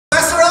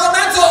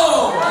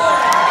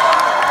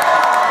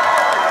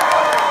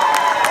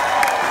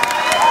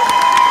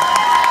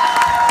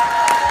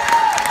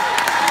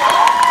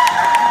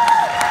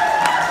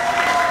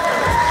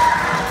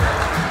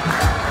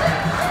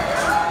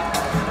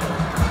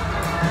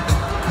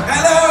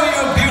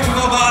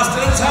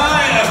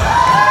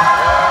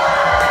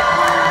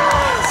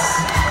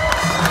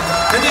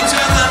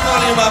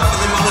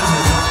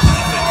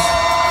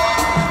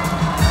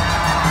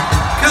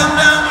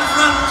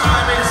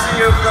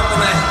drop the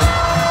way.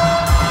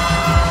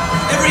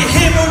 Every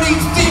hero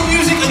needs theme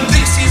music and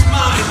this is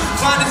mine.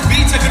 Finest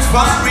beats I could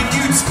find,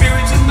 renewed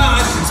spirit in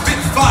mind. Spit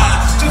fire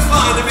to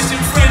find a missing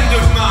friend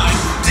of mine.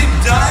 Deep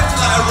dive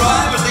till I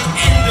arrive at the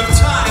end of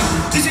time.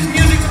 This is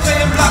music to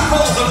play in black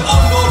holes and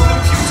onboard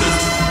computers.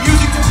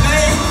 Music to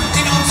play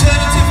in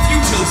alternative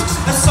futures.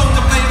 A song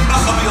to play in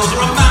Batmobiles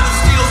or a Man of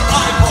Steel's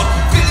iPod.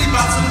 Billy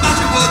Bats and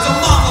Magic Words or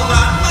Marvel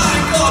Man. My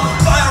God,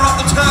 fire up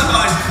the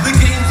turbine, the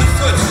game's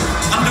afoot.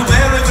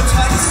 Underwear over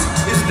tights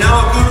is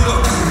now a good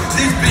look.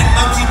 This big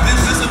monkey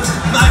business and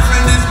my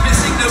friend is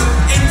missing. No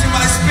end to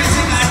my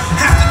spitting, I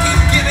have to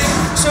keep giving.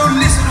 So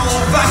listen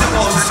all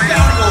vagabonds,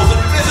 scoundrels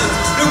and villains.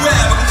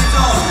 Beware because it's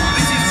on,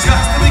 this is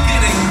just the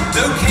beginning.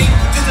 No cape,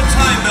 just a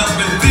time belt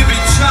with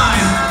vivid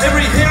shine.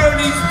 Every hero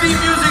needs theme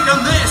music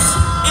and this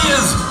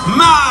is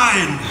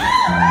mine.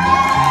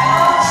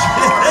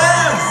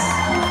 Yes!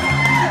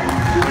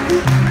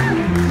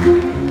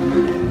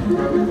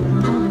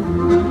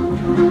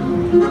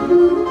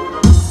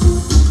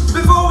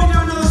 Before we do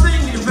another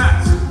thing, in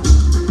fact,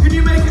 can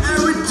you make a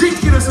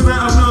ridiculous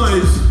amount of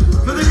noise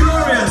for the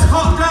glorious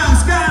Hot Damn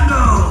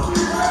Scandal?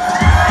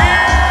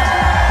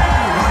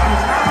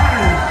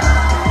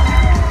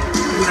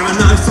 We're gonna have a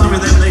nice time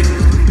with them, ladies.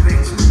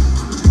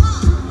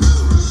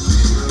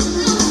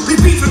 This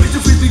beat from Mr.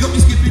 Frisbee got me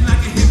skipping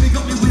like a hippie,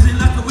 got me whizzing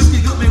like a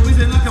whiskey, got me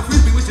whizzing like a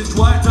frisbee, which is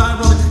quite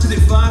ironic, cause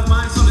it fires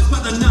my solid,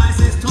 but the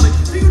nicest tonic.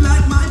 Do you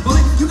like my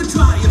body? You can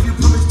try if you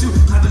promise to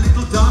have a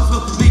little dance,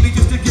 well, maybe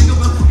just a giggle,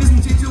 well,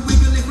 isn't it a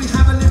wiggle if we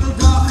have a little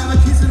dance, have a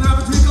kiss and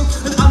have a twinkle,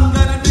 an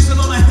unguided whistle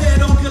on a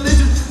head-on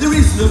collision. There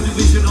is no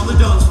division on the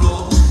dance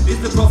floor. It's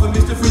the prophet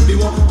Mr. Frisbee,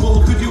 what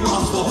more could you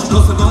ask for?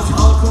 Not so much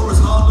hardcore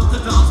as hard not to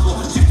dance for.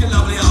 Shift your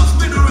lovely arms,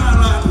 spin around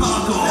like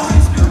parkour. There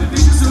is no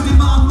division, so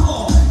demand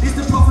more. It's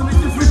the prophet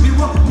Mr. Frisbee,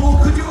 what more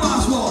could you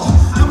ask for?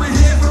 And we're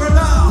here for a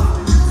laugh.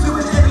 So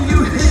whenever you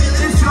hear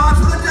this, charge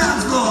for the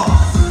dance floor.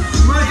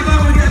 Right, you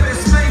might want to get a bit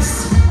of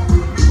space.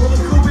 All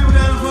the cool people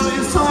down in front,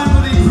 it's time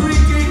for the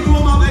pre-gig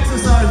warm-up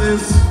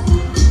exercises.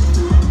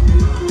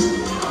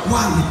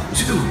 1,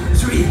 2,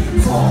 3,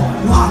 4.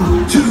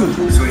 1,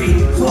 2,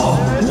 3, 4.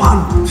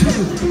 1, 2,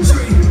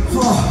 3,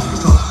 4.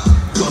 Oh,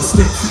 got a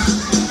stitch.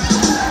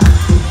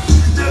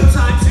 No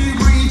time to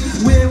breathe.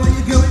 Where are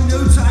you going? No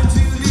time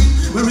to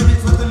leave. We're in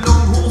it for the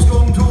long haul.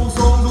 Strong, tall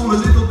songs, all a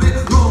little bit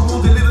wrong.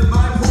 All delivered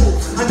by Paul.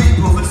 I need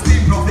prophet,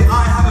 steam prophet.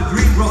 I have a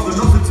dream prophet,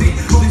 not a tea.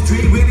 All this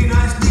dream, really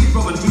nice need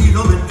prophet. Ease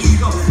on and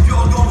ease off.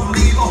 You're gonna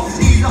leave off.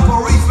 Ease up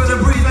or reach for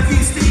the breeze. I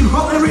keep steam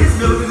hot. There is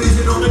no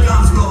division on the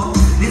dance floor.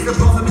 It's the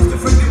prophet, Mr.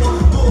 Frisbee. What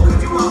more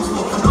could you ask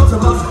for? Not so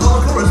much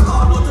hardcore as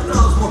hard not to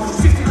dance for.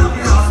 50 up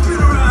your ass, spin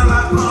around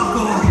like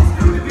parkour.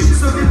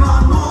 So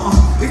demand more.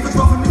 It's the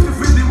prophet, Mr.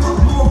 Frisbee. What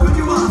more could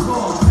you ask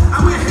for?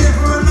 And we're here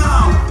for a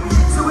now.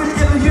 So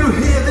whenever you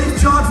hear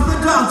this, charge for the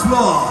dance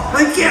floor.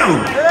 Thank you.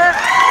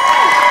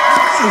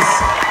 Yes.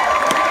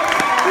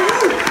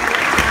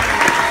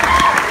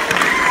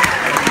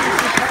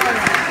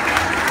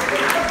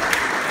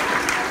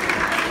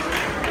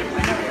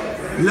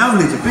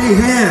 Lovely to be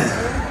here.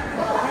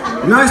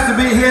 Nice to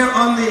be here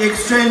on the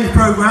exchange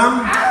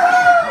program.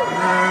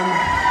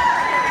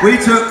 We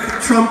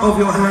took Trump off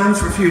your hands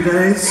for a few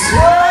days.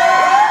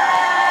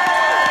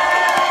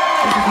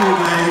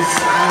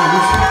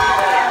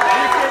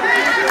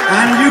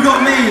 And you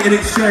got me in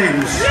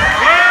exchange.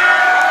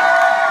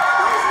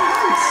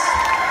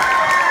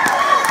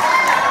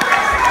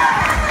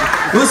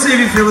 We'll see if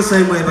you feel the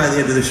same way by the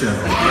end of the show.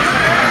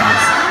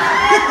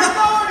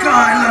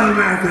 God, I love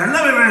America. I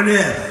love it around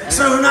here.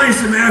 So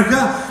nice,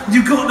 America.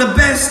 You've got the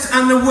best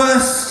and the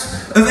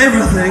worst of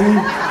everything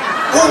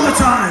all the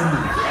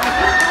time.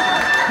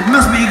 It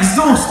must be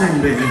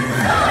exhausting being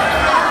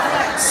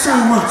here. So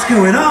much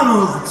going on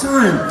all the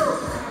time.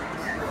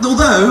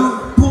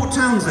 Although, Port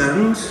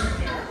Townsend,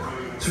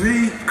 it's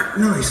really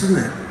nice, isn't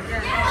it?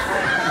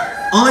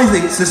 I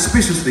think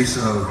suspiciously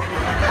so.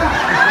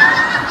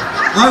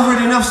 I've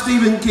read enough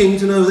Stephen King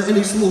to know that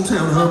any small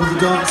town harbours the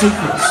dark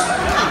secrets.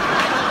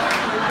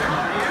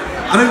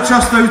 I don't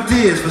trust those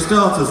deers for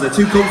starters, they're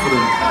too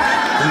confident.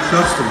 I don't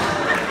trust them.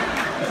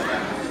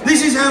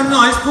 This is how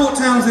nice Port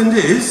Townsend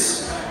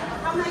is.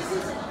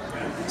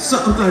 So,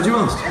 I'm glad you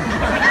asked.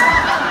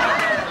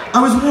 I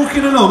was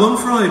walking along on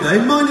Friday,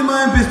 minding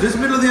my own business,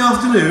 middle of the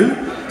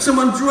afternoon.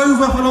 Someone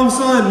drove up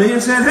alongside me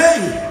and said,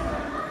 "Hey,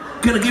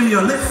 gonna give you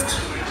a lift?"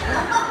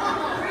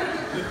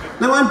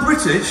 Now I'm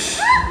British,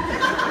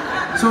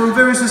 so I'm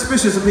very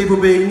suspicious of people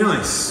being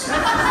nice.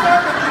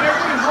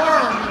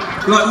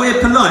 Like, we're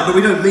polite, but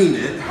we don't mean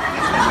it.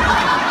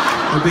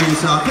 We're being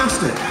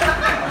sarcastic.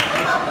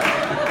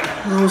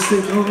 And I was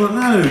thinking, oh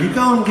no, you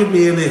can't give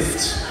me a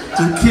lift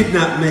to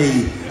kidnap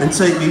me and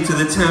take me to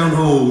the town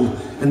hall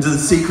and to the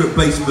secret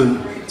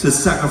basement to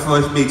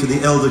sacrifice me to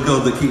the elder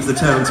god that keeps the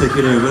town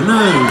ticking over.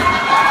 No!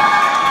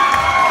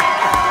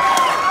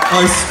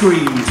 I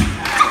screamed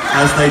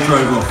as they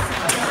drove off.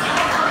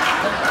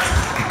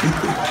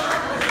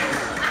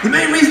 The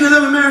main reason I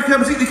love America,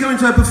 particularly coming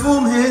to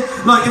perform here,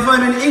 like if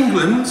I'm in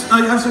England,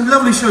 I have some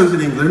lovely shows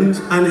in England,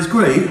 and it's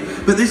great,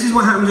 but this is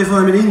what happens if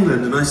I'm in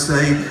England, and I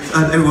say,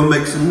 everyone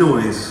make some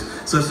noise.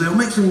 So I say, I'll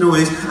make some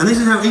noise, and this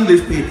is how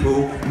English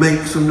people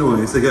make some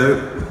noise. They go,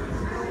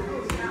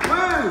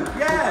 woo,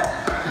 yeah.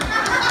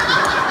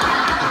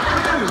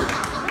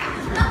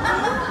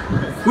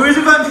 Whereas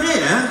if I'm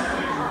here,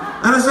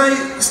 and I say,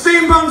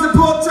 Steampunks at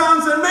Port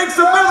Townsend, make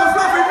some mother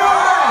fluffy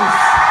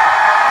noise!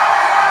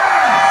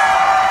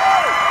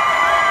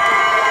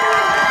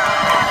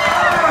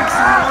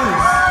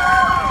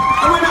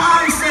 And when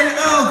I say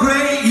Earl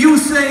Grey, you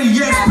say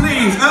yes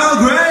please.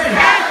 Earl Grey!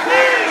 Yes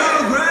please!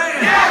 Earl Grey!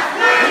 Yes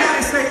please! When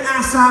I say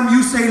Assam,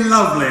 you say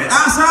lovely.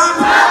 Assam!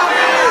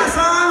 Lovely!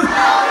 Assam!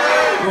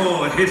 Lovely!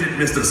 Oh, hit it,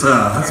 Mr.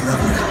 Sir. That's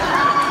lovely.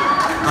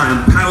 I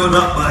am powered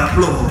up by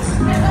applause.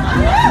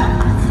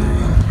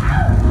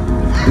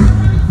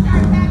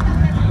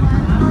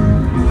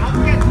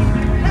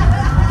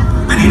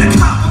 I need a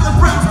cup of the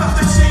brown stuff,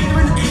 the shade of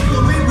an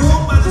eagle, made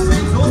warm by the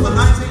same source the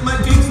night take my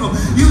kings from.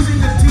 Using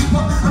a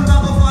teapot and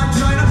double fine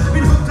china,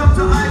 been hooked up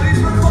to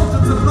ivies for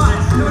constant supply.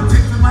 Never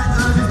tricked with my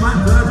urges, my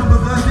virgin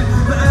perverted,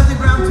 the earthy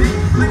brown tea,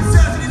 I'm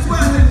certain it's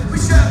worth it. We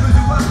share food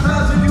who work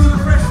hers and use a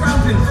fresh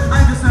fountain.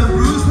 I discern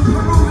brews from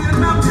Peruvian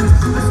mountains.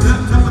 I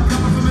slurped up a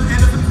cuppa from an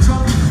elephant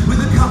trunk with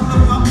a couple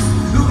of bumps.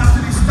 Who have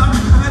to be stunned?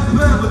 I've had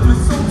bourbon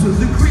with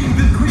salters and cream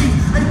with cream.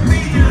 I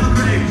made it Earl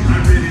Grey.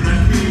 I'm really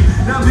that keen.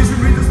 Now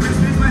visionary dispense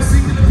me my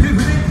singular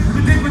puberty.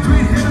 The dig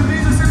between him and me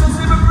is a simple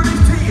sip of British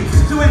tea.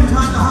 So when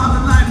time the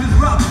heart and life is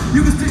rough,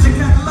 you can stick the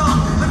kettle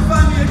on and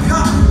find me a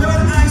cup. Now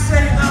when I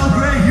say Earl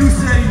Grey, you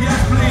say yes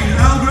please.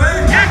 Earl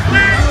Grey? Yes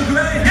please! Earl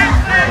Grey? Yes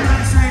please! When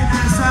I say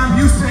Assam,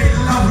 you say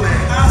lovely.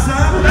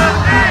 Assam?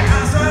 Lovely!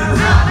 Assam?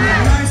 Lovely!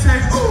 When I say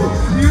ooh,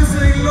 you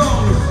say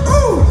long.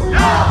 Ooh!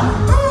 Long!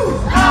 Ooh!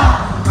 Long!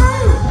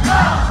 Ooh!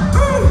 Long!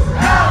 Ooh!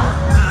 Long!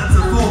 That's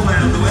a foreplay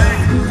on the way.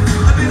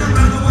 I've been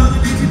around the world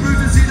in easy brew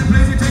to see the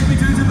place you take me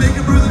to make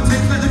a brew that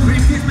tastes like the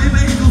cream kids made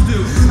bagels do.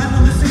 And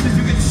on the scene that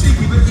you get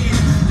shaky but eat.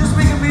 Just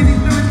make amazing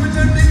fluids but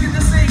don't think in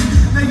the sink.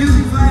 Now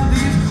using fine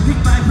leaves,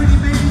 picked by pretty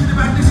babies in the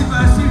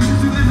magnified seasons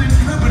who live in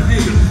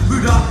Copenhagen.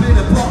 Brewed up in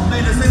a pot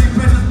made of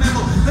semi-precious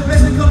metal. The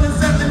place is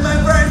condensed in my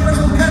very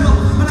special kettle.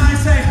 When I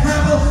say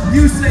Havel,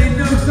 you say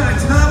no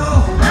thanks.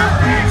 Havel?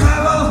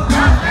 Havel?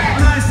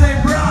 When I say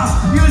brass,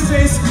 you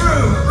say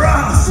screw.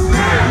 Brass!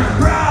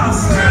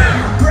 Brass!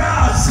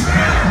 Brass!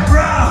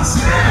 Brass!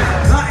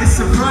 That is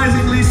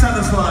surprisingly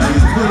satisfying.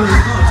 Just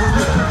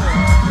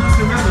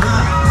remember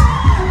that.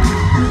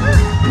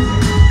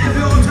 If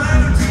you're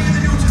tired of tea,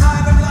 then you're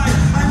tired of life.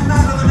 I'm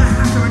none than a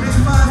hatter and it's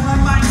fine my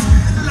mice.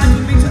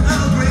 Liken me to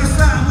Earl Grey,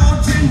 Sam or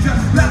Ginger.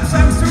 Lap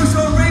Sam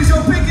Suso, raise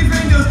your pinky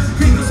fingers.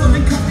 King of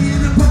something coffee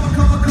in a proper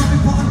cup of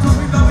coffee pot and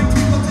coffee blowing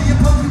teapot to your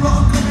pokey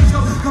rotten coffee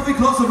shop. Coffee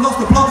clots have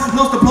lost the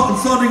plot and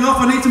sodding off.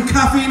 I need some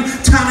caffeine,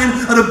 tannin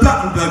and a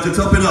Battenberg to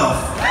top it off.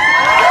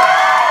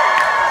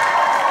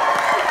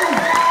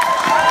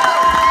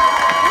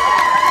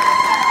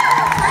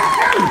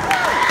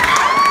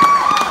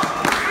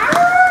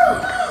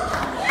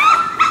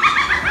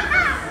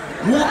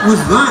 What was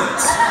that?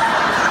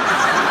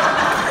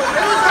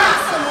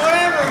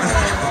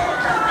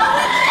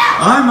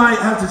 I might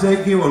have to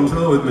take you on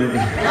tour with me.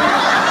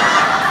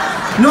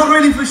 Not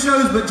really for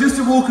shows, but just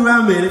to walk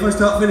around me, and if I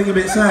start feeling a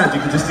bit sad, you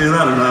can just do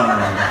that and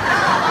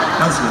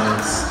that's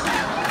nice.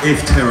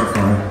 If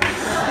terrifying.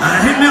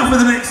 Hit me up with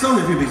the next song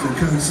if you'd be so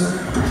kind, sir.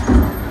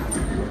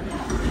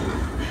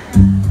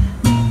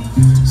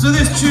 So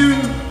this tune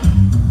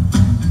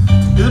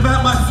is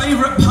about my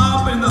favourite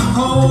pub in the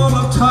whole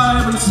of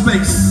time and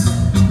space.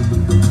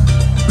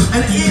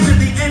 And is at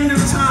the end of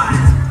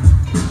time,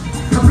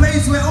 a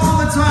place where all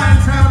the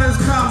time travellers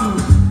come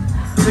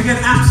to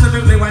get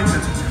absolutely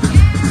wankered.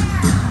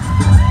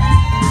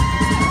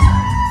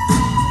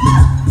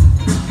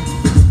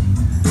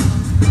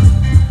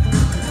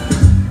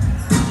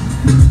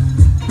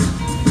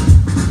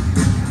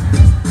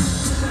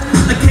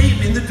 I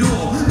came in the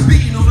door,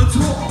 been on a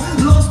tour,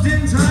 lost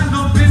in time,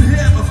 not been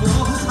here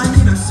before. I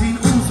mean I've seen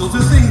all sorts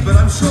of things, but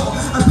I'm sure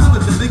a pub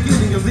at the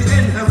beginning of the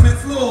end has been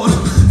flawed.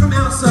 From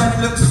outside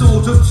it looks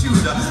sort of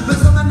Tudor, but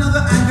from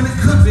another angle it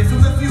could be from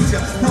the future.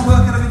 Not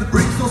working out of the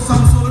bricks or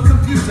some sort of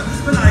computer,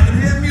 but I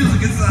can hear music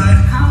inside.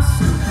 How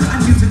soon?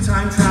 I'm used to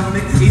time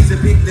traveling, it's a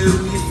bit new,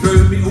 he's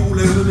thrown me all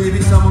over.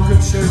 Maybe someone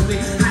could show me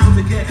how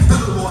to get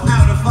home or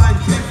how to find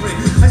Jeffrey.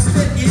 I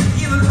step in,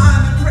 even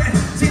I'm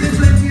impressed. See there's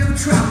plenty of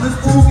travellers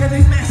all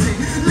getting messy.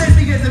 Let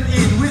me get them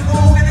in, we're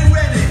all getting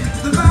ready.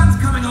 The band's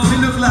coming on, they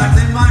look like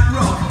they might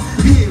rock.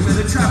 Here where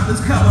the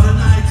travellers come on a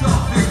night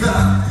off.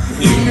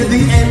 It's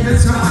the end of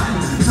time,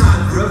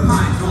 time for a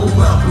pint, all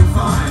welcome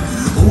fine.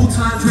 All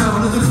time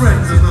travellers are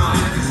friends of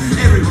mine.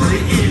 Everybody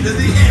in at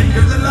the end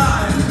of the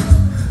line.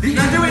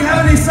 Now do we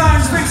have any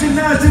science fiction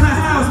nerds in the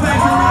house? Make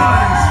some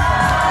noise.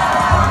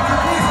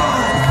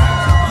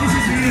 This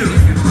is you.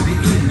 Everybody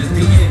in at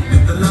the end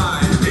of the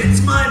line.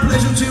 It's my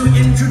pleasure to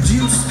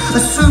introduce a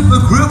super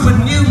group with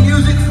new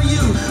music for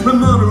you.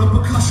 Ramona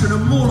percussion, a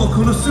Morlock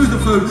on a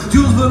sousaphone,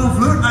 Jules Verne on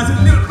flute, Isaac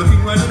Newton looking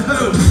right at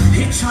home.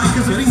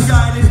 Hitchhikers have been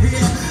guided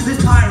here,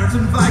 there's pirates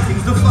and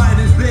Vikings, the fight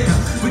is beer.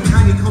 With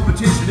hanging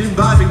competition,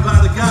 imbibing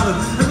by the gallon,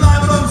 and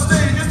live on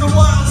stage is the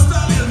Wild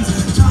Stallions.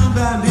 Time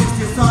bandits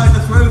decide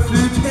to throw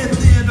food, Ted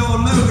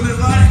Theodore Logan is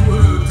like,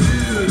 whoa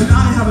dude. And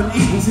I haven't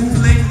eaten since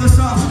late this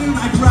afternoon,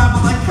 I grab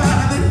what I can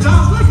and then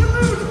dance like a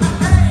loon.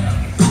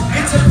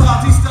 It's a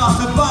party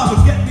starter, bar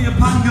would get me a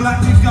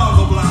pan-galactic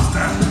gargle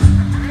blaster.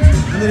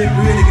 And then it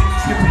really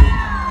gets trippy.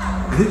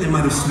 I think they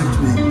might have slipped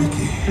me a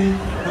Mickey.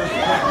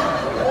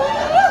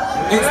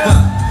 It's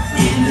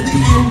the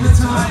end of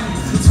time,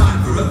 time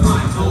for a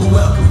pint, oh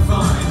welcome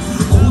fine.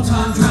 All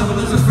time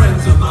travelers are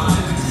friends of mine.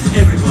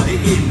 Everybody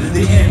in at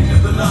the end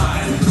of the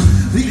line.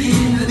 The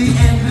end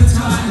of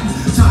time,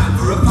 time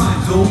for a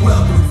pint, oh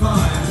welcome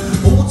fine.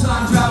 All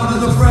time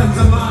travelers are friends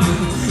of mine.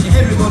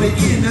 Everybody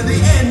in at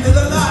the end of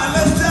the line.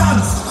 Let's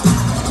dance!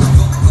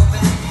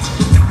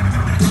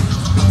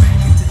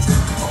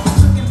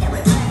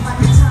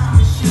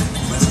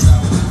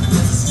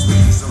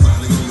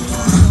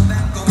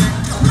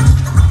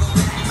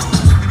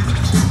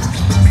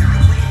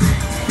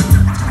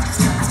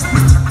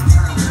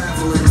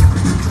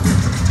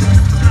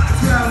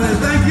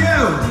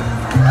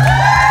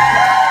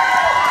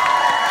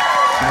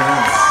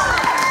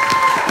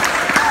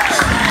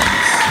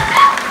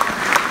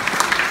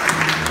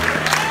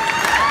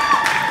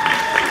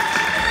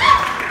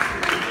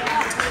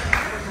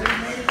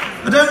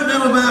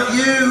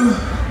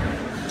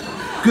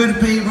 Good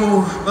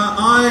people, but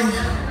I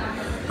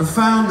have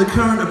found the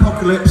current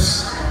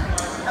apocalypse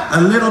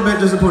a little bit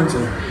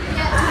disappointing.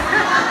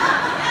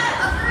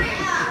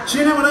 Do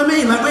you know what I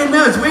mean? Like, we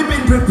know, we've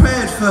been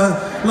prepared for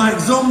like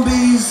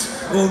zombies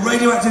or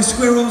radioactive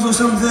squirrels or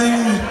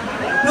something,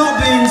 not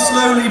being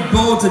slowly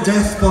bored to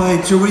death by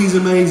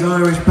Theresa May's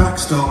Irish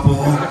backstop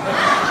or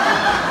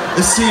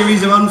a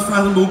series of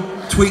unfathomable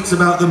tweets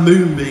about the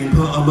moon being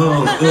put on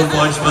Mars or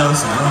vice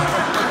versa.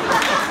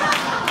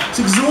 It's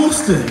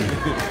exhausting.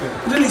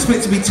 I don't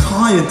expect to be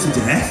tired to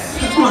death.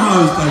 That's not how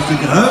I was supposed to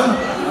go.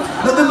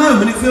 At the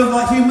moment, it feels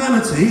like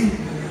humanity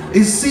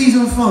is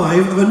season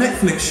 5 of a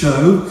Netflix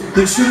show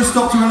that should have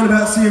stopped around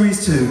about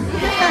series 2.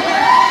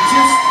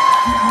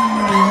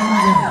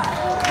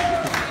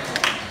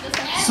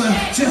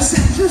 Just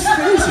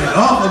finish it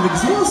off. I'm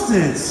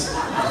exhausted.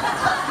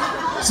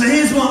 So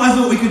here's what I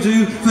thought we could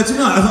do for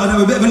tonight. I thought I'd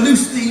have a bit of a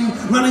loose theme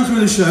running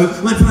through the show.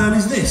 My plan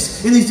is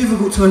this. In these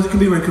difficult times, it can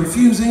be very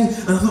confusing,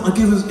 and I thought I'd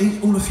give us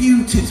all a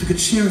few tips. We could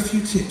share a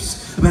few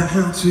tips about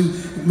how to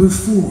move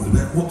forward,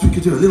 about what we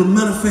could do. A little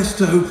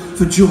manifesto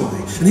for joy.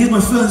 And here's my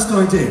first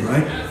idea,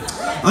 right?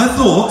 I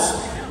thought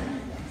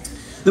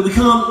that we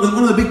can't,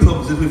 one of the big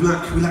problems is we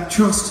lack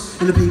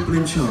trust in the people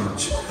in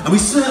charge. And we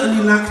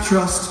certainly lack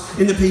trust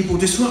in the people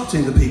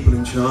disrupting the people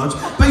in charge.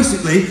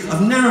 Basically,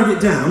 I've narrowed it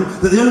down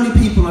that the only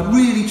people I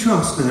really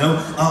trust now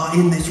are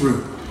in this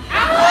room.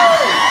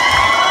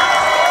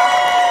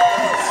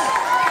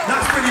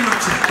 That's pretty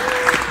much it.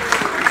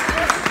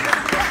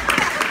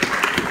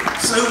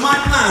 So my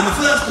plan, the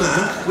first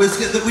plan,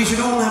 was that we should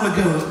all have a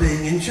go at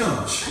being in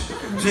charge.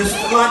 Just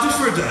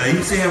for a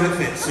day, see how it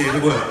fits, see if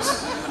it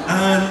works.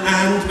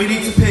 And we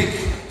need to pick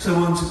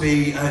someone to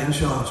be in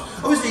charge.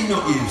 Obviously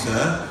not you,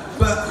 sir,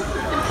 but...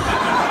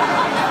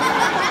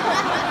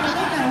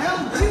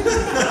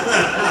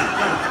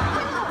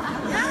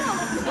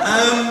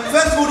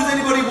 first of all, does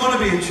anybody want to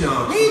be in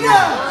charge?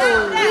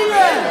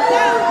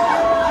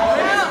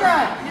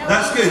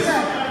 That's good.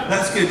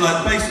 That's good.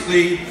 Like,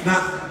 basically,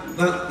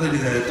 that lady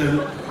there,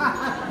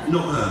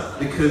 not her,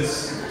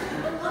 because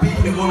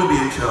people who want to be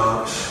in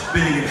charge,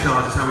 being in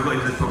charge is how we got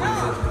into this problem in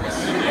the first place.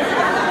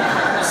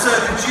 So,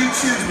 could you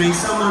choose me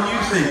someone you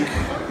think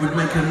would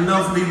make a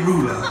lovely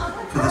ruler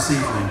for this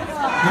evening?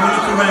 Have a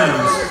look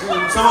around.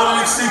 Someone who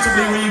looks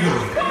suitably regal.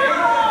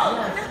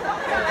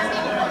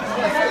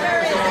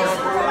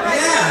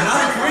 Yeah,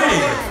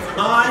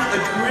 I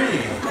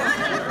agree.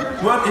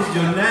 What is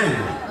your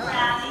name?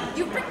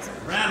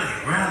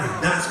 Rally.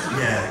 That's,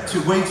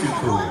 yeah, way too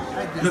cool.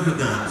 Look at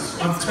that.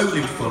 I'll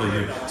totally follow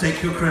you.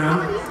 Take your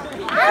crown.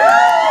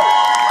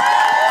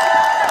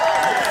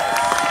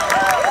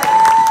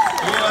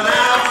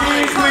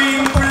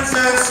 Queen,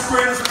 princess,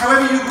 prince,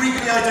 however you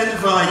legally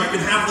identify, you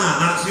can have that,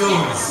 that's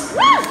yours.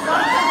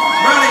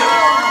 Rally,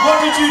 what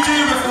did you do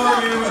before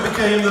you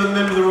became the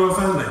member of the royal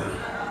family?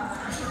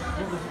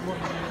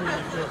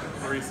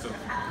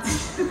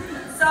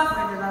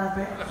 Software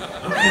developer.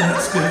 Okay,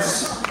 that's good.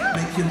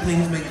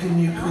 Making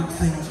new cool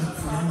things,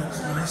 hopefully, that's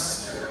nice.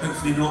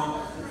 Hopefully not...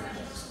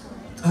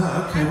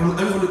 okay, well,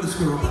 overlook the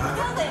squirrel pack.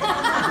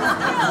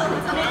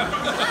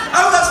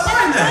 Oh, that's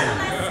fine then!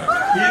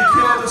 You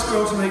killed the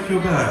squirrel to make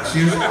your bag. So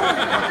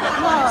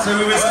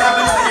we've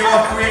established that you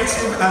are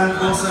creative and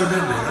also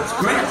deadly. That's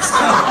great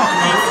stuff.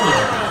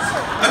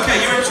 Okay,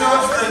 you're in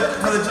charge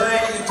for the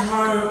day.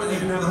 Tomorrow, you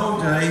can have the whole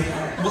day.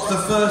 What's the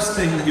first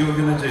thing that you're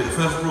going to do? The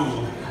first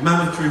rule,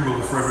 mandatory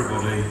rule for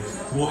everybody.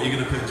 What are you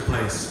going to put into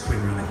place,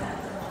 Queen Rally?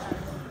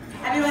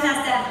 Everyone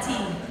has to have a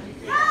team.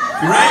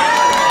 Great!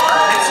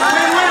 It's a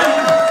win-win!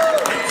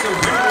 It's a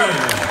win-win!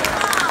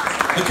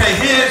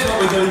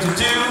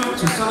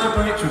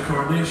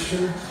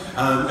 demonstration.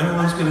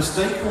 Everyone's going to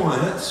stay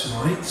quiet,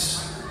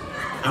 right?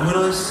 And when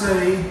I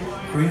say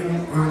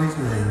Queen Riley's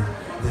name,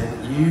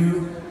 then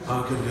you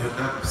are going to go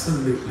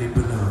absolutely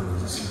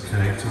bananas,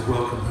 okay, to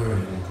welcome her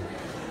in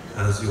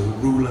as your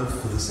ruler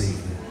for this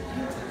evening.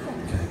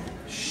 Okay.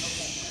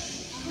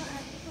 Shh.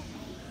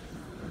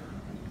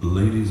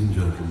 Ladies and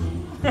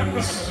gentlemen,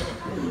 please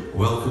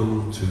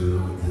welcome to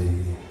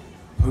the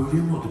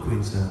podium. What do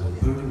Queen stand on?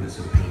 Podium? It's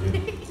a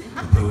podium.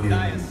 The podium.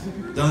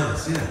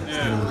 Dais, yeah.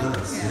 Stand on the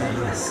dais. Yeah,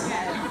 nice.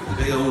 The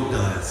big old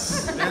dais.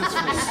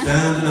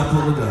 Standing up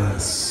on the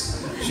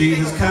dais. She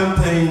has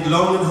campaigned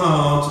long and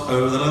hard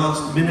over the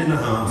last minute and a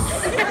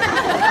half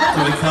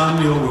to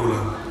become your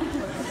ruler.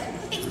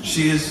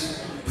 She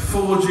is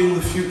forging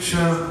the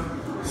future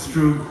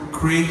through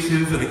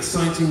creative and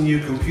exciting new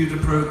computer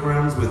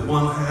programs with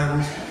one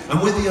hand,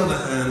 and with the other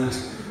hand,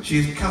 she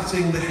is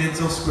cutting the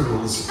heads off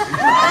squirrels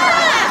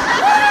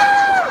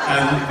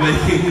and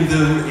making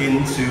them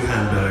into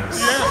handbags.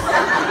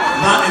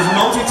 That is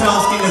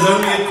multitasking as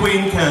only a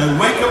queen can.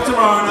 Wake up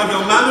tomorrow and have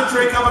your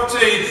mandatory cup of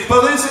tea,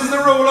 but this is the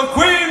rule of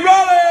Queen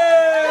Raleigh!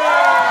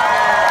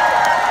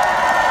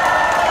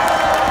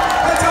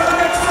 Let's have the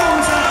next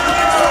song, sir. The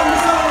next song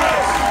is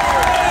ours.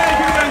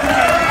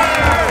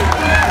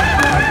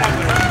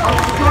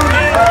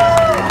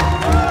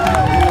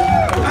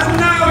 And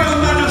now, Your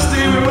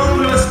Majesty, we're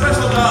on to a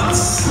special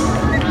dance,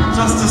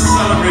 just to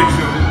celebrate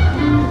you.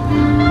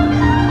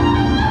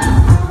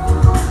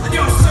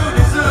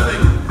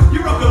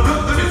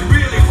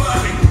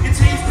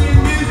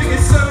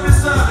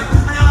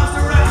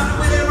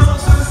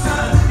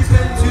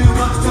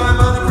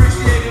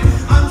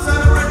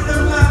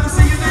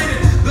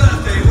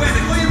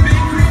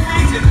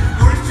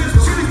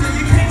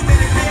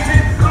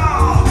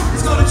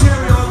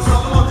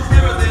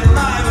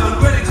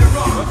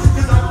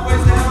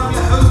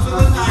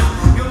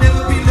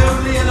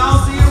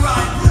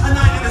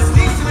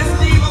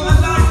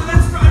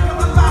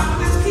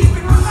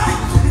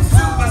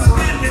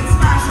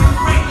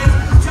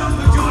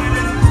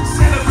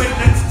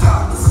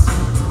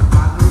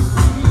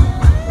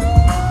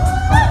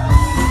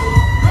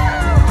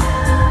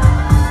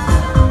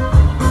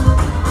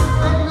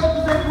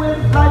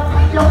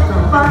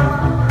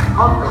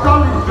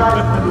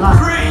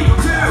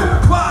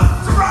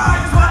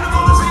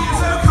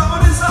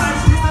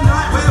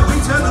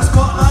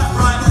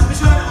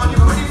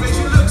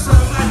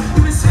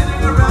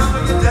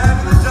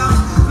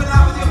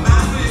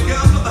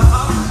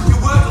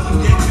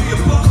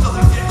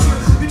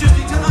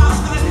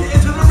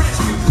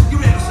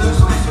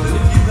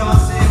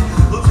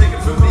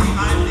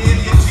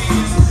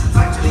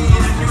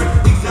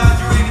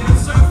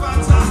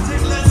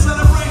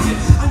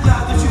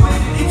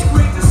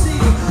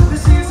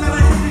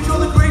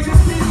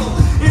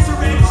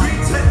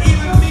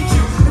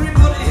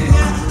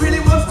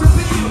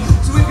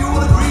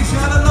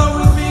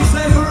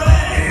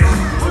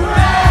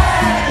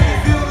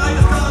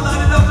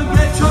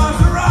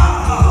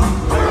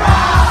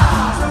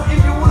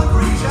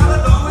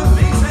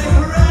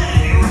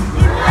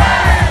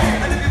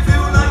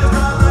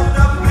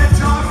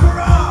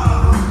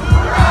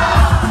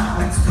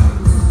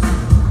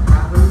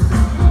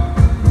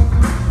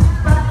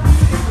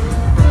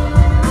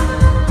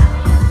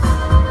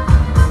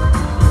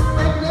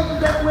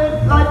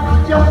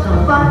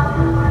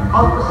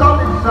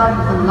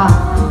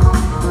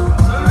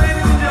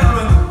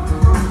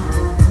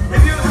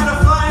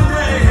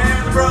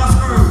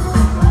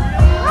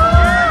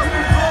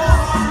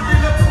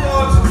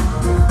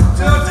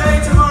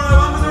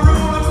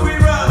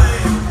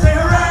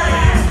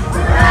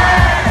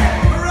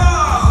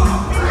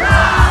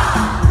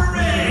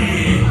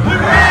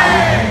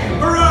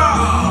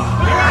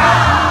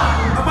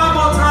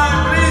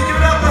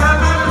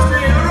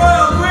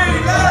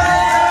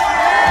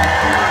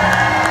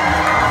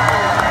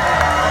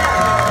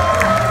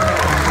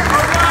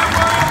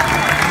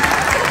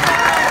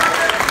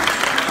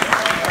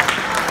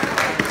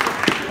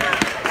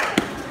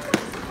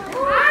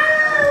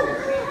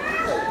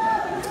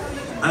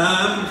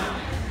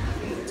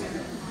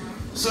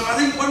 So I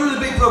think one of the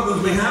big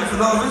problems we have for a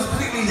lot of us,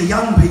 particularly the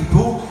young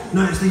people,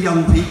 notice the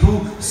young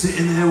people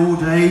sitting there all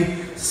day,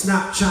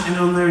 Snapchatting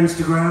on their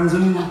Instagrams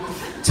and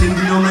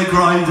tinding on their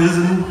grinders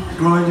and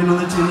grinding on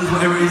their tinders,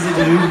 whatever it is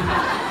they do.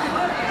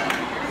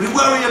 We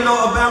worry a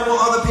lot about what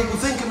other people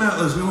think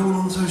about us. We're all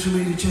on social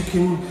media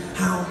checking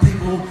how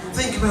people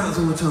think about us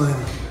all the time.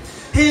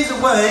 Here's a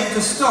way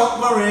to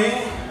stop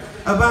worrying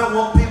about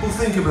what people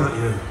think about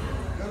you.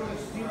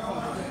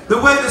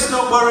 The way to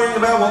stop worrying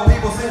about what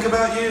people think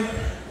about you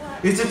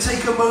is to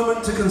take a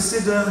moment to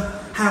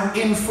consider how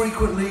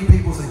infrequently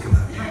people think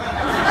about you.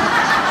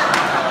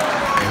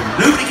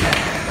 Nobody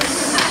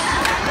cares.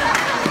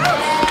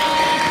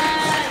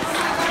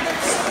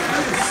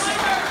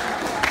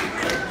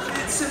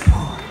 It's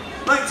simple.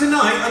 Like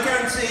tonight, I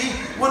guarantee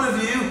one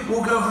of you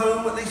will go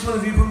home, at least one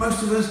of you, but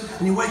most of us,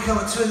 and you wake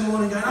up at 2 in the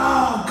morning going,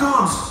 oh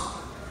God,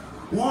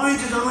 why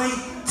did I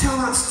tell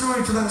that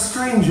story to that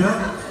stranger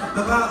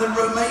about the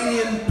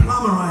Romanian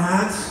plumber I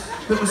had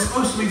that was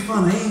supposed to be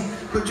funny,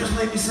 but just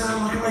made me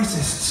sound like a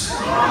racist.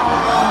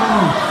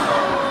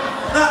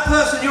 That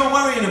person you're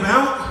worrying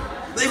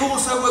about, they've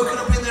also woken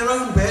up in their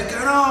own bed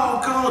going,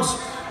 oh God,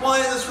 why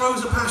are the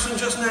throes of passion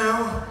just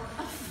now?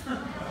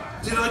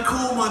 Did I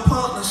call my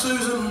partner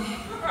Susan?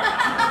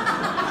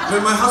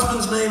 When my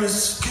husband's name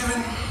is Kevin?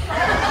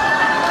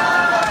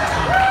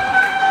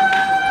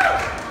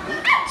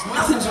 It's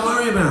nothing to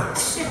worry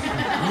about.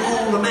 We're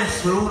all a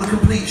mess, we're all a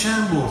complete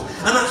shambles.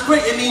 And that's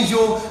great, it means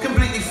you're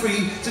completely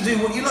free to do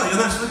what you like. And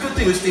that's the good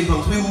thing with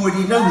steampunks, we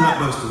already know that,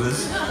 most of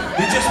us.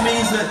 It just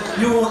means that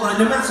you're, like,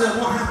 no matter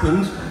what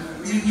happened,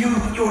 you're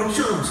in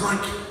charge.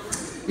 Like,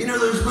 you know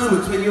those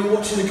moments when you're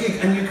watching a gig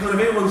and you kind of,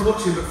 everyone's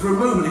watching, but for a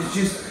moment it's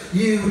just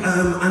you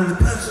and the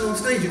person on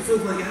stage. It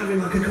feels like you're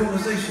having like a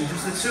conversation,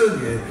 just the two of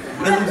you.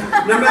 And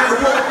no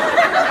matter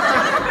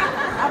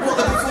what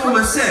the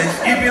performer says,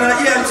 you'd be like,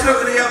 yeah, I'm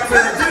totally up for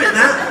doing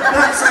that.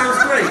 That sounds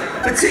great.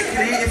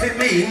 Particularly if it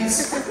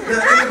means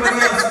that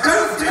everybody else,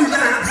 don't do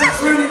that. That's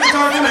ruining the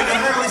dynamic of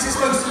how this is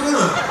supposed to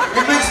work.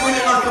 It makes me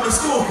look like I'm a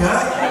stalker.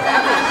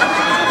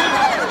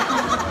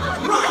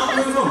 Right, I'll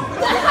move on.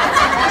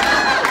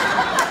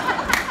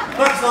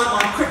 That's like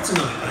my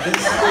kryptonite, that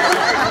is.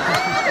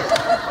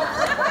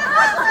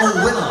 Or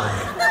will I?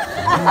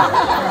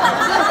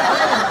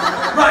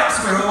 Right,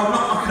 Squirrel, I'm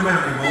not mucking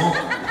about anymore.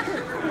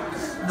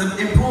 The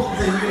important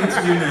thing you need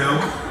to do now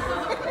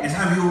is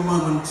have your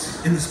moment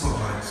in the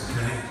spotlight,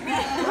 okay?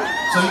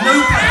 So no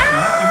pressure.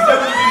 If you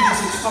don't want to do this,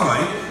 it's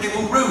fine. It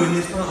will ruin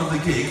this part of the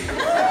gig.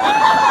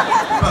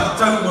 But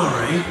don't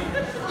worry.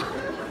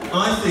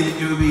 I think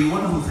it would be a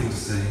wonderful thing to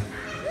see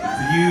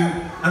for you,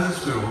 as a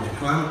squirrel, to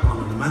climb upon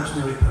an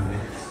imaginary pony,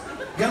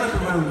 gallop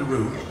around the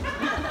room,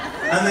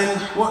 and then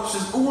watch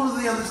as all of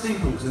the other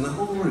steampunks in the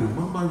whole room,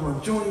 one by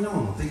one, join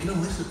on, thinking, oh,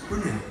 this looks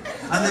brilliant.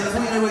 And then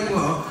before you know where you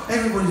are,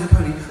 everybody's a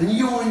pony, and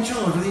you're in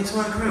charge of the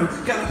entire crowd,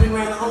 galloping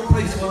around the whole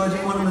place while I do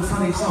one of the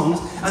funny songs,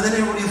 and then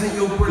everybody will think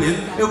you're brilliant.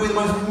 It'll be the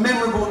most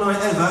memorable night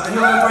ever, and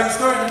you'll have a great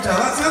story to tell.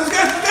 That sounds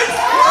good! Good!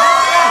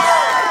 Yes!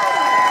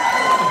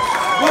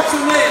 What's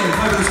your name,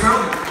 Fabulous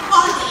Squirrel?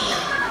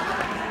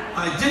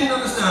 I didn't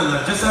understand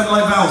that, just sounded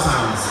like vowel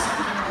sounds.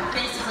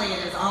 Basically,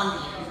 it is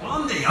Andy.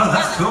 Andy, oh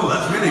that's cool,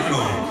 that's really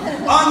cool.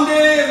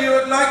 Andy, if you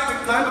would like to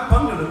climb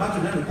upon an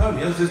imaginary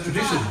pony, as is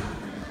tradition.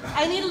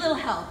 I need a little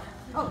help.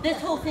 Oh, this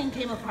whole thing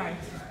came apart.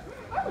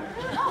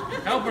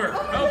 Help her,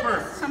 help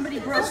her. Somebody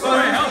broke it.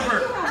 Sorry, help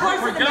her.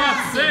 For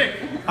God's sake.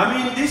 I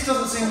mean, this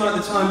doesn't seem like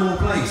the time or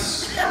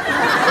place.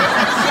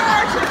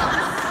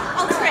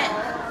 Oh, Trent.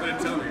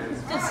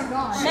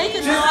 Make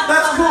it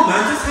That's cool,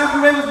 man. Just have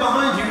whoever's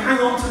behind you hang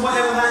on to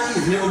whatever that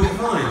is and it'll be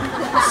fine.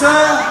 Sir,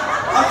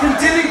 I can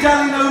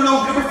dilly-dally no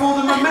longer before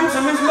the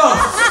momentum is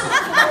lost.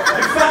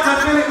 In fact,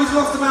 I feel it was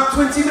lost about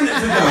 20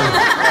 minutes ago.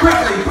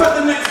 Quickly, put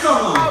the next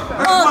song on.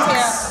 At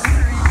once.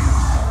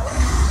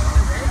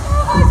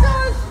 Oh my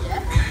gosh.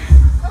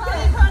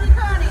 Okay,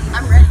 Connie.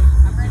 I'm ready.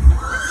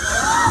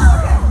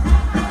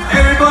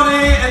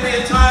 Everybody in the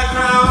entire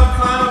crowd,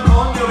 climb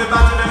upon your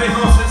imaginary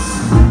horses.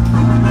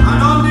 And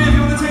Andy, if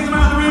you want to take them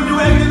out of the room, do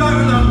whatever you like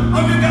with them.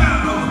 On you go!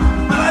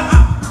 And I'm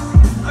up.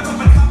 I got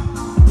my cup.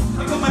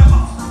 I got my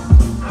pot.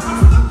 I'm out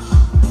for lunch.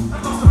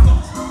 I've got some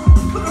pot.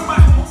 Look at my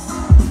horse.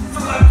 It's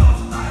all I've got.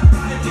 I'm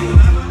riding.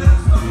 I'm a little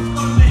stop. It's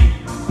got a name.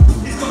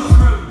 He's got a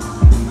throat.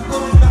 I've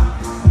got his back.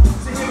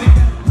 So here we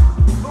go.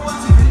 For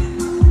what's it in?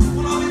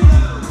 Well, I'll be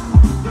low.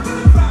 Look at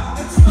the crowd.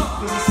 Let's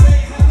stop and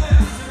say hello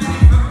to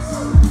many folks.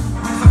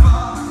 There's a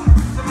bar.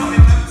 Some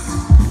lovely notes.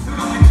 Who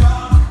got my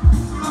card?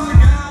 Some lovely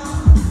girl.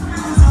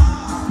 Who's the czar?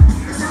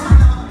 Who's the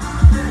runner?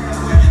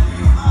 Wherever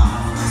you are.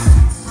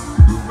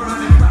 We're on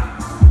the crowd.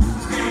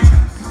 Scary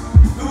chaps.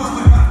 Who won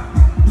my back?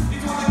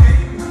 It's all the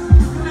game.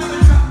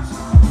 Another trap.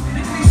 In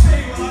a cliche,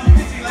 well, I'm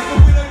hitting like a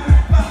willow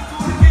with back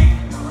for the king.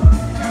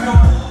 You know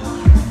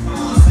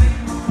all the same.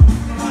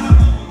 No matter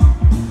what,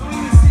 don't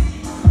even see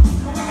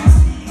what we can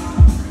see. On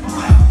my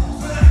horse,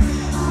 with a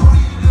hill, or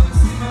even never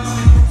see my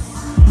own horse.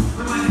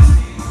 The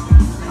majesty,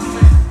 the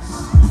presence,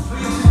 who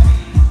you should be,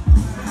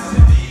 how to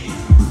be,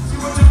 see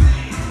what you be.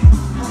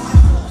 On my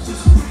horse,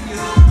 just free as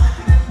I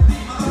can ever be.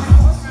 My own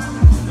horse,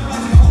 the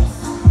magic horse,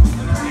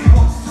 the pretty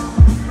horse,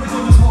 bring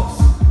on this horse.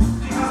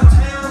 She has a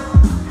tail,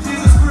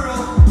 she's a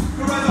squirrel,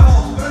 who rides a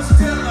horse, but it's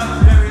still like a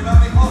very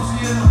lovely horse.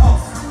 She is a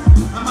horse,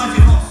 a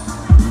magic horse.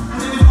 Her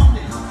name is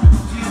Omni,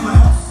 she is my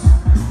horse,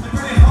 my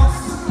pretty horse,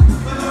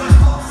 my nice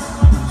horse.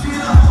 She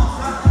is a horse,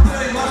 that's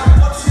very much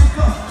what she's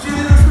got. She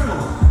is a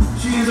squirrel,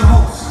 she is a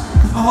horse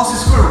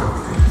is squirrel,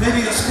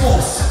 maybe a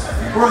horse,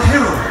 or a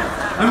hero,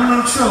 I'm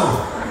not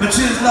sure, but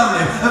she is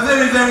lovely, a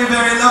very, very,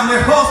 very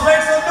lovely horse.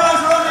 Make some noise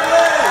for Omni!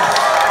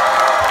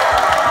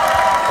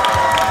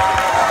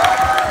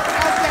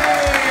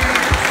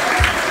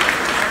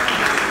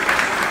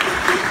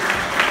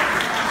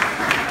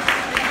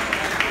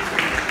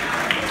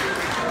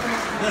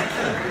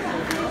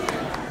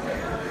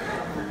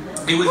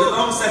 It was a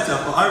long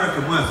setup, but I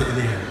reckon worth it in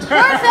the end.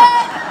 Worth it!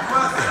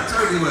 Worth it,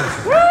 totally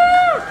worth it.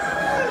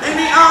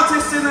 Any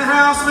artists in the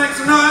house, make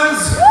some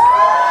noise?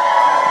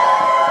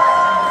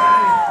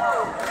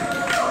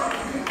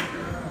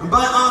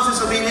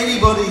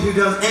 anybody who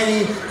does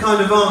any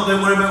kind of art,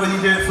 don't worry about whether you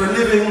do it for a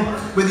living,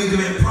 whether you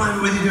do it in private,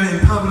 whether you do it in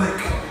public.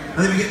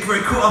 I think we get very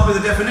caught up in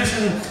the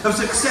definition of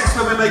success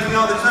when we're making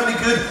art that's only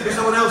good if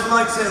someone else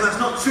likes it, and that's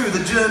not true.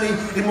 The journey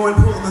is more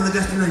important than the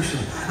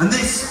destination. And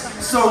this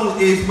song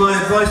is my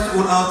advice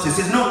to all artists.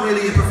 It's not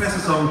really a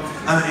professor song,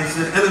 it's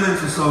an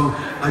elemental song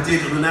I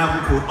did on an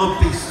album called Odd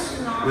Beast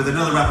with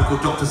another rapper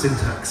called Dr.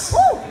 Syntax.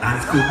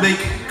 And it's called Make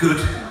Good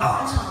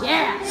Art.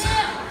 Yeah.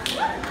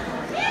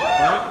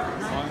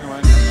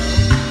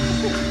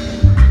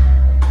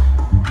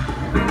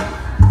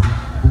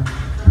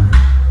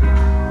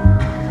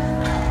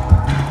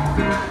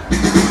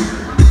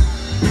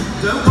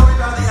 Don't worry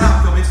about the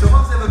outcome. If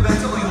someone's ever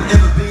better or you'll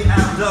ever be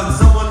outdone,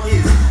 someone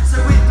is. So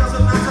it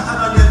doesn't matter, and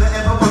I never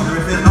ever wonder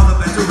if there's other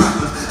better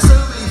rappers. So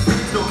many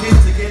things knocking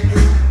to get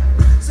in.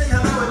 Say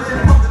hello and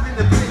then pop them in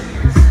the bin.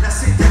 Now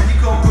sit down, you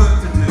got work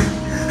to do.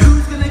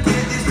 Who's gonna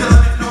get this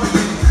done if not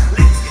you?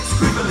 Let's get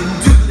scribbling,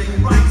 doodling,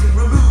 writing,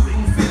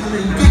 removing,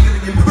 fiddling,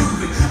 giggling,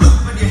 improving.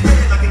 Open your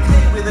head like a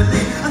cave with a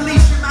lid.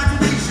 Unleash your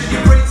imagination,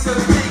 your brain's so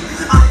big.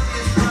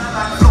 Ideas fly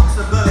like flocks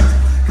of birds.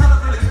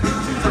 Colourful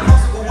explosions of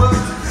possible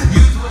words.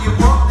 Use what you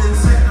want, then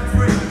set them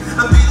free.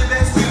 And be the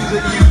best you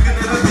that you can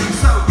ever be.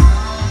 So,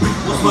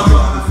 what's my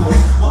driving for?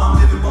 What I'm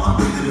living, what I'm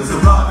breathing is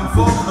arriving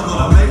for. I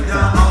gotta make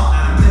that art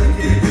and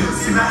make it good.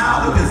 See my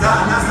outlook is that,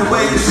 and that's the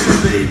way it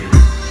should be.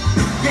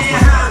 Get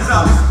your hands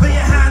up, put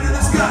your hands in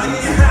the sky,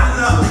 get your hands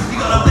up. You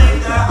gotta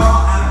make that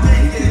art and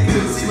make it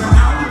good. See my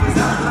outlook is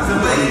that, and that's the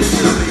way it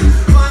should be.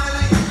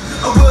 Finally,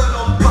 a word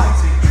on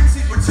biting.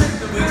 MC pretend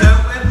that we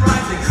don't when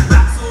writing.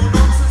 That's all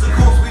nonsense, of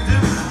course we do.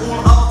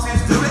 All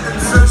artists do it, and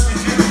so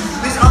should you.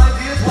 This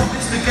idea's what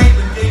Mr.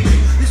 Gateman gave me.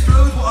 This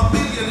flow's what a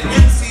million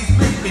MCs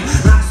make me.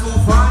 That's all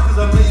fine, cause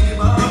I made it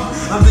my own.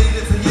 I made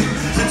it for you,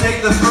 so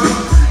take the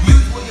throne.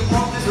 Use what you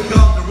want,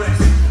 disregard the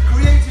rest.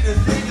 Creating a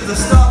thing is a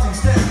starting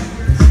step.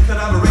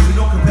 Collaboration,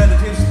 not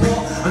competitive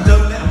sport. And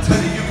don't let them tell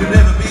you you can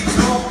never be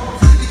taught.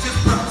 It's just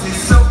practice,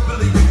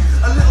 self-belief.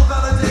 A little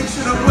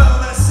validation of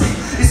well, let's see.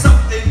 It's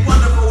something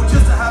wonderful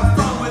just to have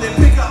fun with it.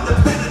 Pick up the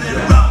pen and then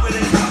run with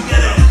it. Come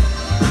get it.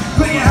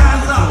 Put your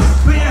hands up,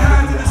 put your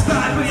hands in the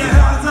sky, put your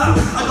hands up.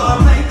 I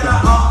gotta make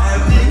that art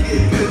and make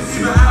it good.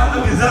 See my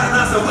outlook is that, and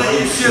that's the way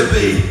it should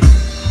be.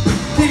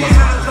 Keep your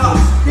hands up,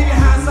 keep your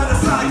hands side to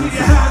side, keep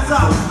your hands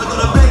up. I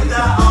gotta make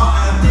that art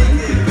and make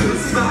it good.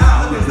 See my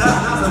outlook is that,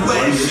 and that's the way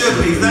it should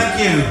be. Thank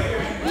you.